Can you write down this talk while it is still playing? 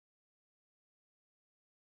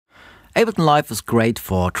Ableton Live is great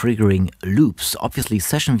for triggering loops. Obviously,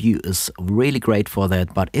 Session View is really great for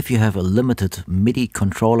that, but if you have a limited MIDI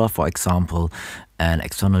controller, for example, an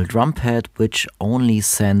external drum pad which only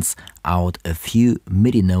sends out a few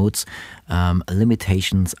MIDI notes,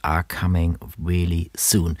 limitations are coming really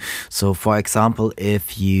soon. So, for example,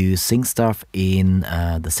 if you sing stuff in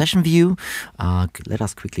the Session View, let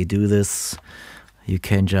us quickly do this. You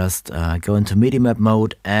can just go into MIDI map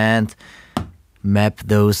mode and map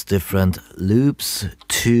those different loops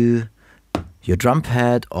to your drum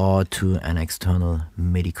pad or to an external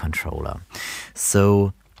MIDI controller.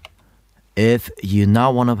 So if you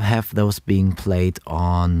now want to have those being played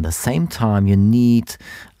on the same time, you need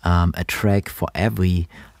a track for every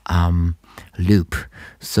loop.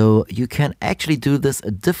 So you can actually do this a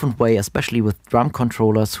different way, especially with drum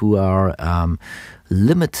controllers who are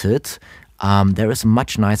limited. There is a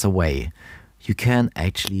much nicer way. You can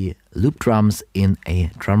actually loop drums in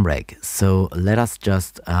a drum rack. So let us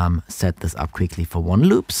just set this up quickly for one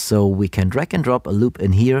loop. So we can drag and drop a loop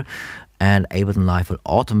in here, and Ableton Live will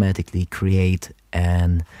automatically create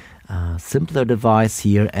an simpler device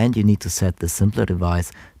here. And you need to set the simpler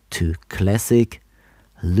device to classic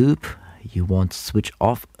loop. You want to switch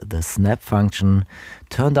off the snap function,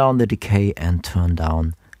 turn down the decay and turn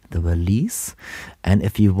down the release. And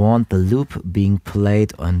if you want the loop being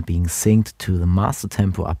played and being synced to the master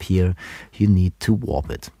tempo up here, you need to warp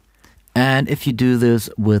it. And if you do this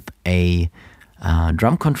with a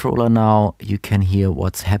drum controller now, you can hear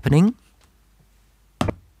what's happening.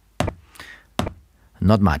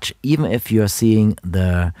 Not much. Even if you're seeing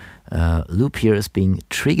the loop here is being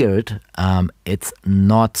triggered, it's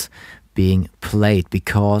not being played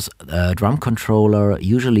because a drum controller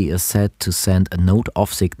usually is set to send a note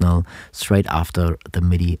off signal straight after the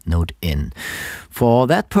MIDI note in. For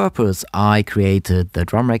that purpose, I created the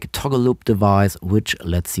Drumrack toggle loop device, which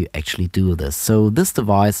lets you actually do this. So this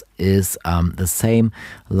device is the same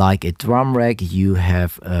like a drum rack. You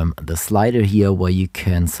have the slider here where you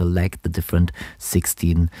can select the different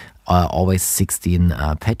 16 always 16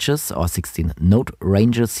 patches or 16 note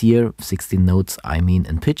ranges here. 16 notes, I mean,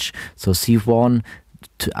 in pitch. So C1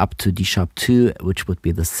 to up to D sharp 2, which would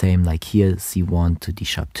be the same like here, C1 to D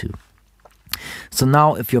sharp 2. So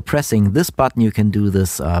now if you're pressing this button, you can do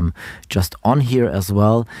this just on here as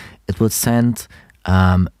well. It will send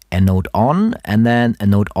a note on and then a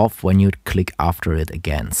note off when you click after it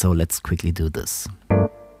again. So let's quickly do this.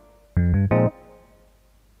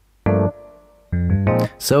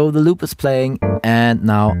 So the loop is playing, and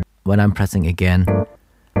now when I'm pressing again,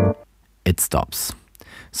 it stops.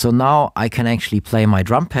 So now I can actually play my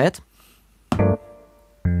drum pad,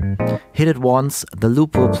 hit it once, the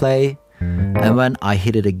loop will play, and when I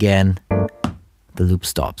hit it again, the loop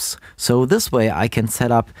stops. So this way I can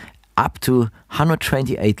set up to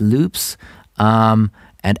 128 loops and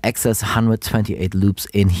access 128 loops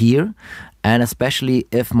in here. And especially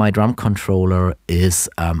if my drum controller is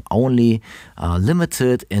only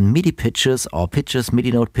limited in MIDI pitches or pitches,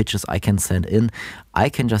 MIDI note pitches I can send in, I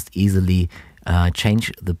can just easily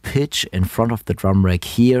change the pitch in front of the drum rack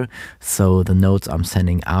here. So the notes I'm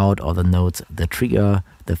sending out or the notes, the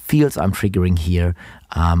fields I'm triggering here,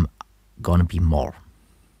 gonna be more.